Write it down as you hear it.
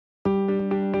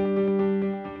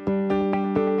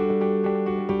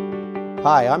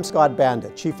Hi, I'm Scott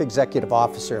Bandit, Chief Executive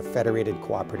Officer of Federated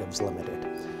Cooperatives Limited.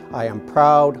 I am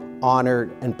proud,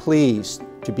 honored, and pleased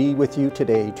to be with you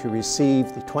today to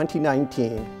receive the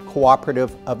 2019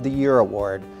 Cooperative of the Year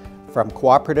Award from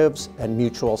Co-operatives and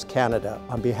Mutuals Canada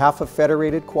on behalf of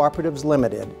Federated Cooperatives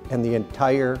Limited and the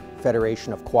entire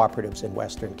Federation of Cooperatives in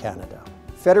Western Canada.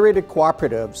 Federated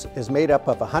Cooperatives is made up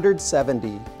of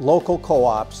 170 local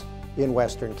co-ops in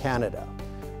Western Canada.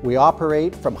 We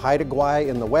operate from Haida Gwaii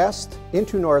in the west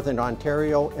into Northern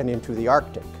Ontario and into the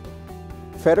Arctic.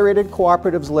 Federated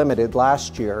Cooperatives Limited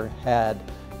last year had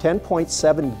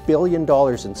 $10.7 billion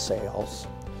in sales,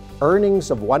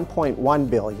 earnings of $1.1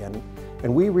 billion,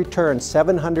 and we returned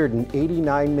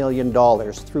 $789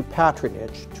 million through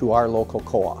patronage to our local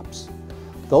co-ops.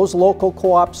 Those local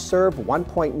co-ops serve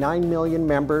 1.9 million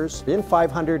members in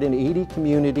 580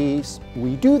 communities.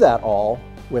 We do that all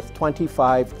with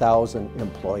 25,000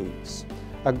 employees.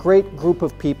 A great group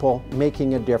of people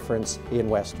making a difference in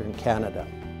Western Canada.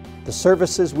 The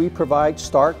services we provide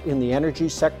start in the energy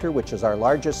sector, which is our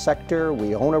largest sector.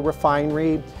 We own a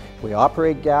refinery, we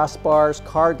operate gas bars,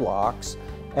 card locks,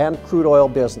 and crude oil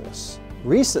business.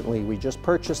 Recently, we just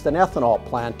purchased an ethanol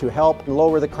plant to help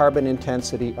lower the carbon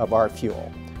intensity of our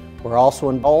fuel. We're also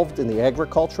involved in the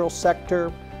agricultural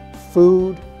sector,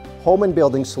 food, home and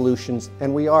building solutions,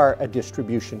 and we are a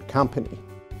distribution company.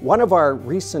 One of our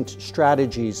recent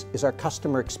strategies is our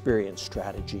customer experience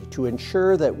strategy to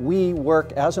ensure that we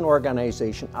work as an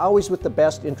organization always with the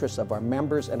best interests of our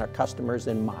members and our customers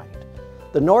in mind.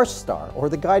 The North Star, or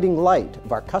the guiding light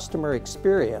of our customer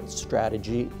experience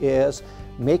strategy, is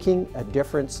making a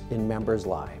difference in members'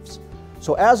 lives.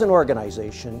 So as an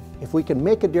organization, if we can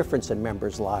make a difference in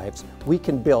members' lives, we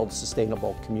can build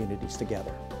sustainable communities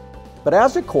together. But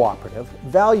as a cooperative,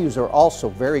 values are also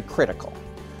very critical.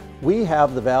 We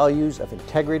have the values of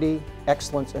integrity,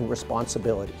 excellence, and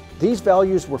responsibility. These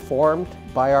values were formed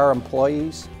by our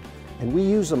employees, and we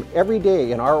use them every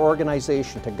day in our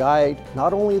organization to guide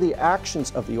not only the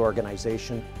actions of the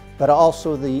organization, but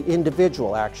also the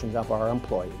individual actions of our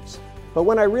employees. But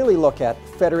when I really look at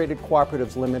Federated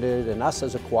Cooperatives Limited and us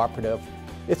as a cooperative,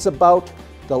 it's about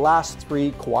the last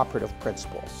three cooperative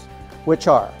principles, which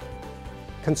are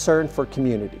concern for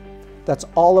community. That's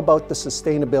all about the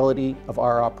sustainability of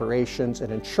our operations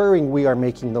and ensuring we are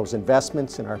making those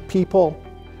investments in our people,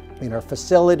 in our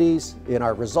facilities, in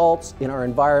our results, in our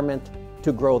environment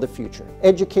to grow the future.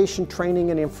 Education,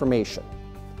 training, and information.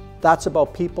 That's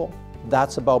about people,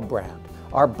 that's about brand.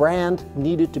 Our brand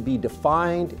needed to be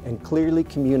defined and clearly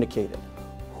communicated.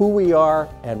 Who we are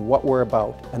and what we're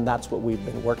about, and that's what we've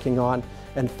been working on.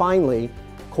 And finally,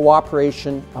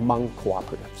 cooperation among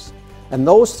cooperatives. And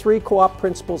those three co-op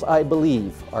principles, I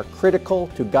believe, are critical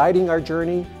to guiding our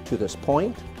journey to this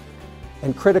point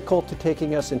and critical to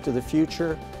taking us into the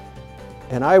future.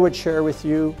 And I would share with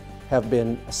you, have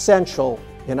been essential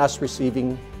in us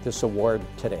receiving this award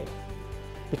today.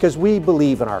 Because we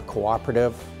believe in our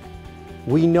cooperative.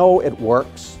 We know it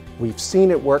works. We've seen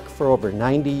it work for over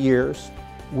 90 years.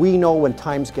 We know when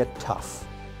times get tough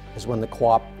is when the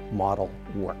co-op model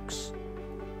works.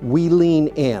 We lean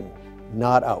in,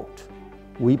 not out.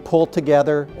 We pull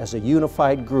together as a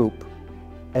unified group,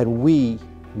 and we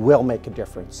will make a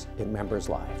difference in members'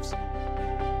 lives.